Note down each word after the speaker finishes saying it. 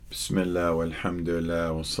Bismillah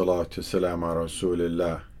walhamdulillah wa salatu salam ala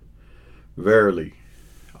Rasulillah. Verily,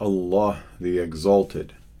 Allah the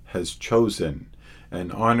Exalted has chosen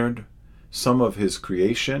and honored some of His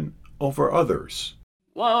creation over others.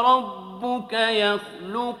 وَرَبُّكَ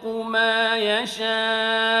يَخْلُقُ مَا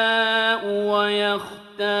يَشَاءُ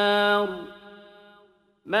وَيَخْتَارُ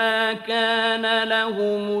مَا كَانَ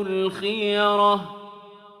لَهُمُ الْخِيَرَةُ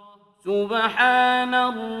سُبْحَانَ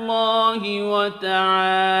اللَّهِ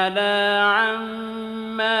وَتَعَالَى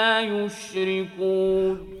عَمَّا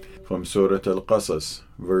يُشْرِكُونَ. From Surah Al-Qasas,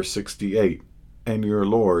 verse 68. And your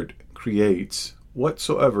Lord creates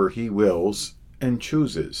whatsoever He wills and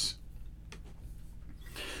chooses.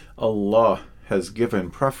 Allah has given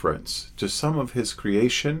preference to some of His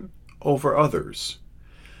creation over others.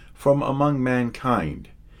 From among mankind,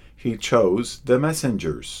 He chose the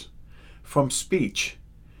messengers. From speech,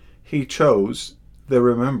 He chose the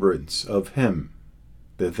remembrance of Him,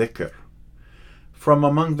 the dhikr. From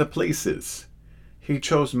among the places, He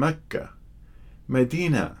chose Mecca,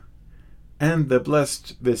 Medina, and the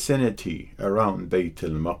blessed vicinity around Bayt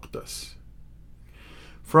al-Maqdis.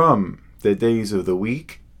 From the days of the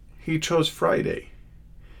week, He chose Friday,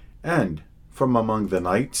 and from among the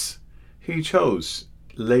nights, He chose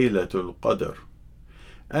Laylatul Qadr,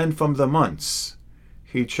 and from the months,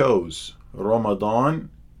 He chose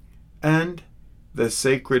Ramadan and the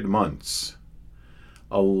sacred months.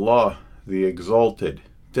 Allah the Exalted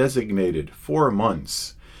designated 4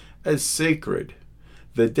 months as sacred,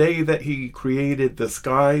 the day that He created the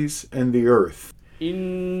skies and the earth.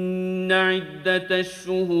 إن عدة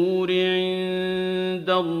الشهور عند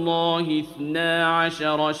الله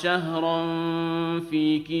 12 شهرا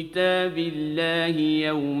في كتاب الله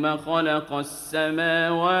يوم خلق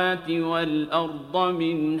السماوات والأرض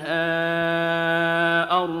منها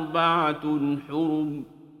 4 حرم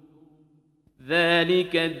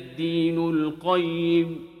ذلك الدين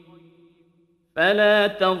القيم فلا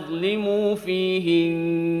تظلموا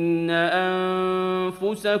فيهن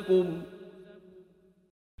أنفسكم.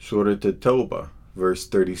 Surah At-Tawbah, verse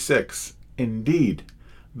 36. Indeed,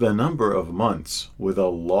 the number of months with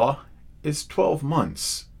Allah is 12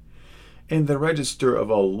 months. In the register of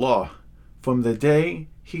Allah, from the day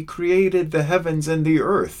He created the heavens and the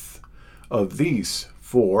earth, of these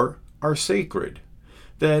 4 are sacred.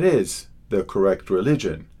 That is the correct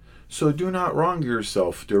religion, so do not wrong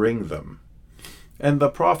yourself during them. And the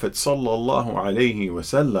Prophet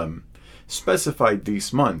ﷺ specified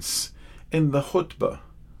these months in the khutbah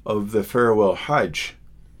of the farewell Hajj.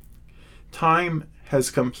 Time has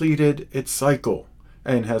completed its cycle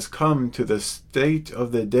and has come to the state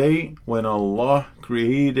of the day when Allah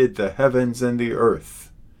created the heavens and the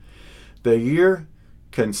earth. The year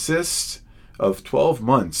consists of 12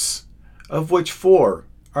 months, of which 4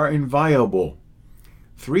 are inviolable,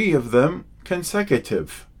 3 of them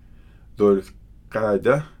consecutive, Dhul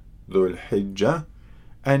Qa'dah, Dhul Hijjah,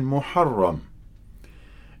 and Muharram,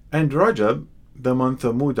 and Rajab, the month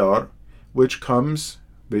of Mudar, which comes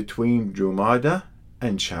between Jumada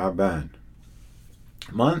and Sha'ban.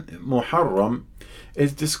 Muharram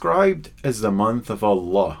is described as the month of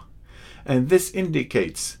Allah, and this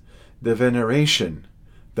indicates the veneration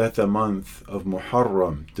that the month of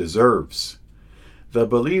Muharram deserves. The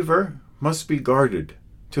believer must be guarded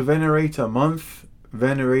to venerate a month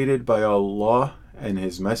venerated by Allah and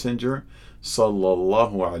His Messenger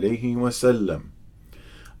sallallahu alaihi wasallam.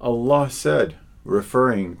 Allah said,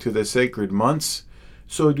 referring to the sacred months,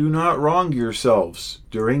 so do not wrong yourselves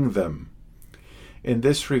during them. In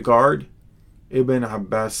this regard, Ibn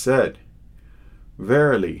Abbas said,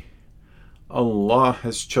 verily, Allah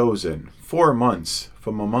has chosen 4 months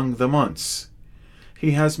from among the months. He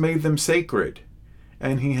has made them sacred,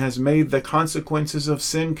 and He has made the consequences of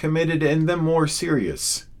sin committed in them more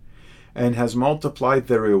serious, and has multiplied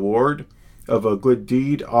the reward of a good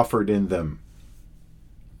deed offered in them.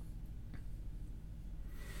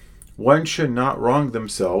 One should not wrong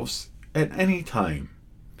themselves at any time.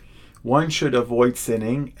 One should avoid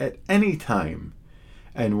sinning at any time,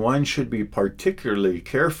 and one should be particularly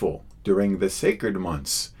careful during the sacred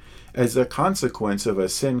months, as the consequence of a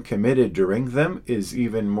sin committed during them is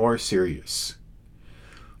even more serious.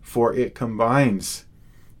 For it combines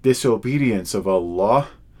disobedience of Allah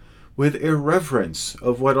with irreverence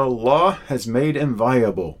of what Allah has made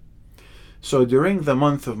inviolable. So during the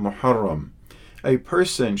month of Muharram, a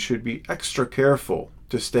person should be extra careful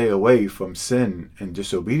to stay away from sin and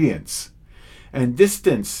disobedience, and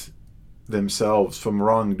distance themselves from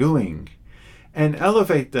wrongdoing, and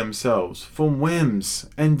elevate themselves from whims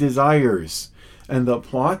and desires and the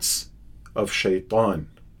plots of shaitan.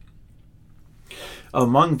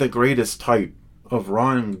 Among the greatest type of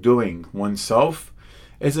wrongdoing oneself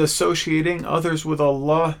is associating others with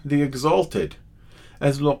Allah the Exalted.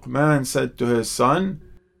 As Luqman said to his son,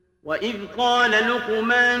 وإذ قال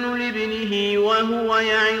لقمان لابنه وهو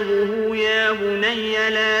يعظه يا بني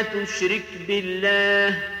لا تشرك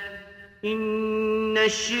بالله إن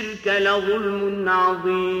الشرك لظلم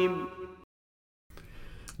عظيم.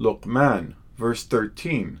 Luqman, verse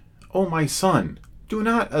 13, O my son, do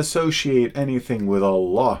not associate anything with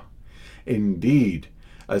Allah. Indeed,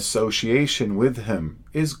 association with Him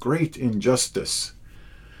is great injustice.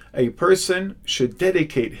 A person should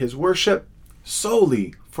dedicate his worship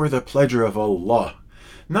solely for the pleasure of Allah,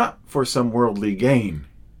 not for some worldly gain.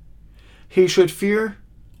 He should fear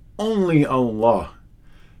only Allah.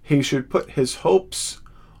 He should put his hopes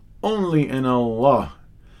only in Allah.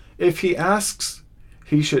 If he asks,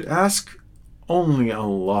 he should ask only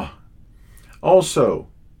Allah. Also,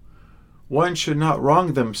 one should not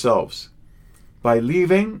wrong themselves by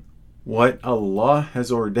leaving what Allah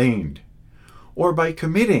has ordained, or by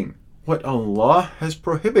committing what Allah has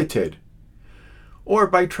prohibited, or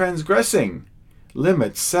by transgressing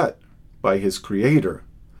limits set by His Creator.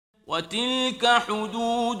 وَتِلْكَ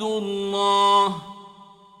حُدُودُ اللَّهِ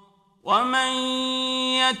وَمَنْ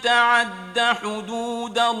يَتَعَدَّ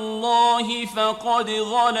حُدُودَ اللَّهِ فَقَدْ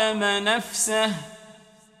ظَلَمَ نَفْسَهُ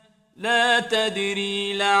لا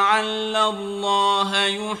تدري لعل الله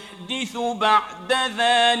يحدث بعد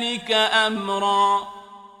ذلك أمرا.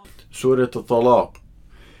 Surah Al-Talaq.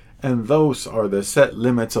 And those are the set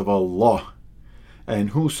limits of Allah.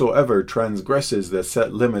 And whosoever transgresses the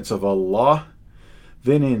set limits of Allah,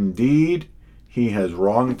 then indeed he has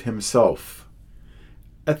wronged himself.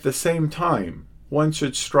 At the same time, one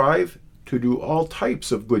should strive to do all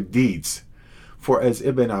types of good deeds. For as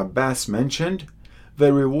Ibn Abbas mentioned,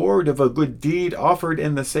 the reward of a good deed offered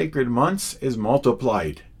in the sacred months is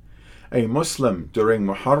multiplied. A Muslim during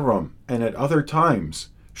Muharram and at other times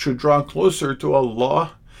should draw closer to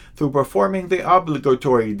Allah through performing the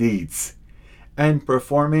obligatory deeds and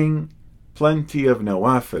performing plenty of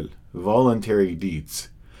nawafil, voluntary deeds.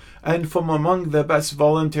 And from among the best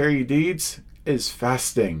voluntary deeds is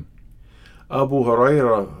fasting. Abu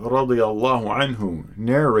Hurairah radiyallahu anhu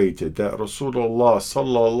narrated that Rasulullah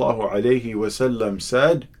sallallahu alayhi wasallam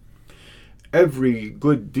said, every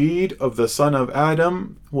good deed of the son of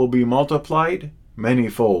Adam will be multiplied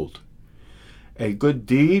manyfold. A good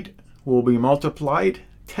deed will be multiplied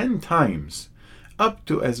 10 times, up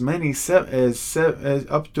to as many as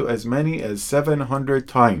 700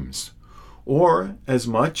 times, or as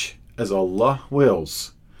much as Allah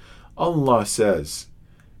wills. Allah says,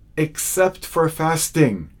 except for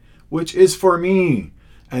fasting, which is for me,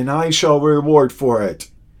 and I shall reward for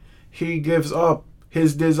it. He gives up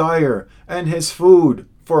his desire and his food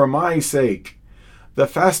for my sake. The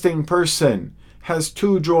fasting person has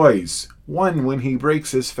 2 joys, one when he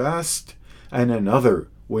breaks his fast, and another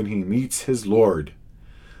when he meets his Lord.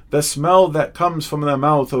 The smell that comes from the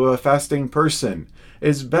mouth of a fasting person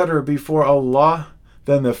is better before Allah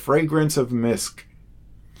than the fragrance of misk.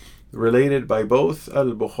 Related by both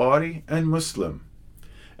Al-Bukhari and Muslim.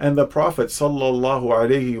 And the Prophet sallallahu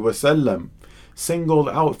alaihi wasallam singled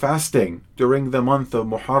out fasting during the month of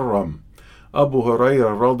Muharram. Abu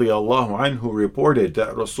Hurairah radiyallahu anhu reported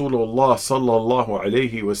that Rasulullah sallallahu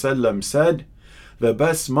alaihi wasallam said, the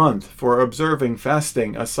best month for observing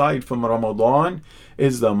fasting aside from Ramadan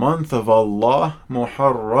is the month of Allah,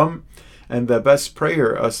 Muharram, and the best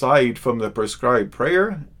prayer aside from the prescribed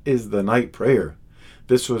prayer is the night prayer.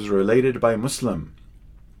 This was related by Muslim.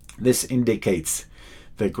 This indicates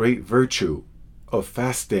the great virtue of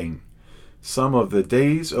fasting some of the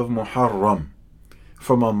days of Muharram.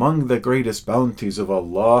 From among the greatest bounties of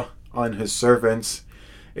Allah on His servants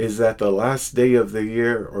is that the last day of the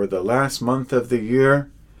year or the last month of the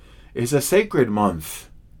year is a sacred month.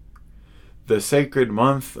 The sacred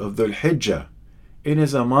month of Dhul Hijjah. It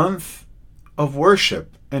is a month of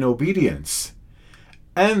worship and obedience.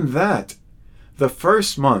 And that the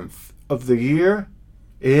first month of the year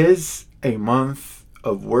is a month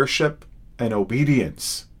of worship and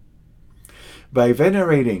obedience. By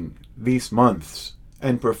venerating these months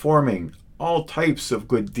and performing all types of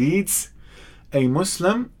good deeds, a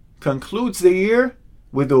Muslim concludes the year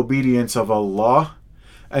with obedience of Allah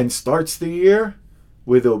and starts the year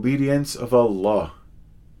with obedience of Allah.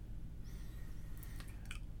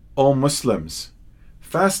 O Muslims,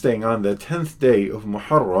 fasting on the 10th day of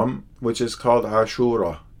Muharram, which is called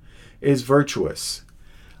Ashura, is virtuous.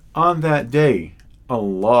 On that day,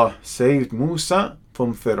 Allah saved Musa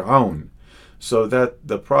from Fir'aun, so that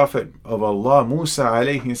the Prophet of Allah, Musa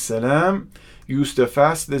alayhi salam, used to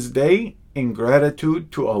fast this day in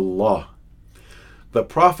gratitude to Allah. The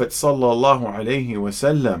Prophet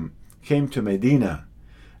ﷺ came to Medina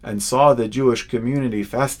and saw the Jewish community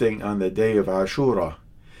fasting on the day of Ashura.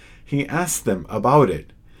 He asked them about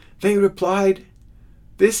it. They replied,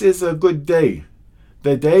 "This is a good day,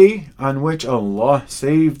 the day on which Allah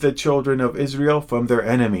saved the children of Israel from their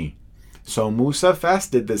enemy. So Musa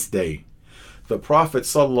fasted this day." The Prophet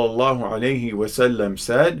ﷺ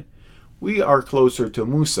said, "We are closer to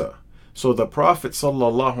Musa." So the Prophet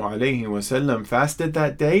ﷺ fasted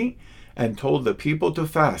that day and told the people to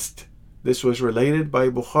fast. This was related by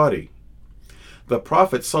Bukhari. The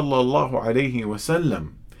Prophet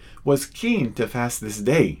ﷺ was keen to fast this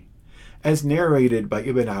day. As narrated by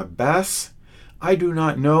Ibn Abbas, I do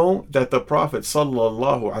not know that the Prophet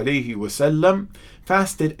ﷺ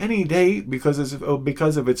fasted any day because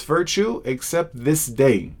of its virtue except this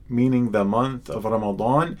day, meaning the month of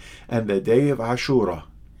Ramadan and the day of Ashura.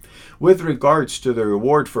 With regards to the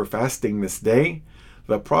reward for fasting this day,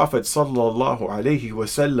 the Prophet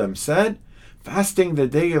ﷺ said, "Fasting the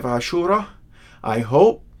day of Ashura, I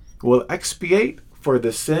hope, will expiate for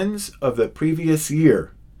the sins of the previous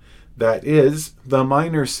year." That is, the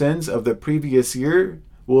minor sins of the previous year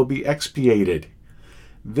will be expiated.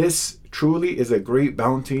 This truly is a great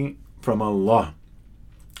bounty from Allah.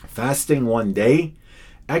 Fasting one day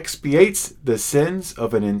expiates the sins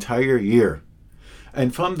of an entire year.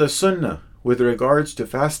 And from the Sunnah with regards to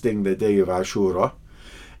fasting the day of Ashura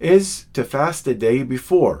is to fast the day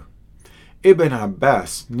before. Ibn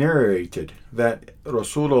Abbas narrated that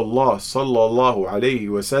Rasulullah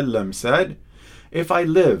ﷺ said, "If I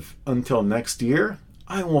live until next year,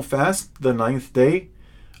 I will fast the 9th day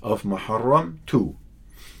of Muharram too."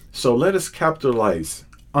 So let us capitalize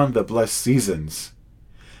on the blessed seasons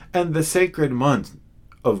and the sacred month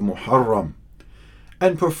of Muharram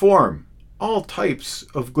and perform all types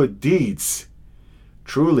of good deeds.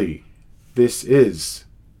 Truly, this is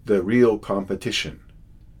the real competition.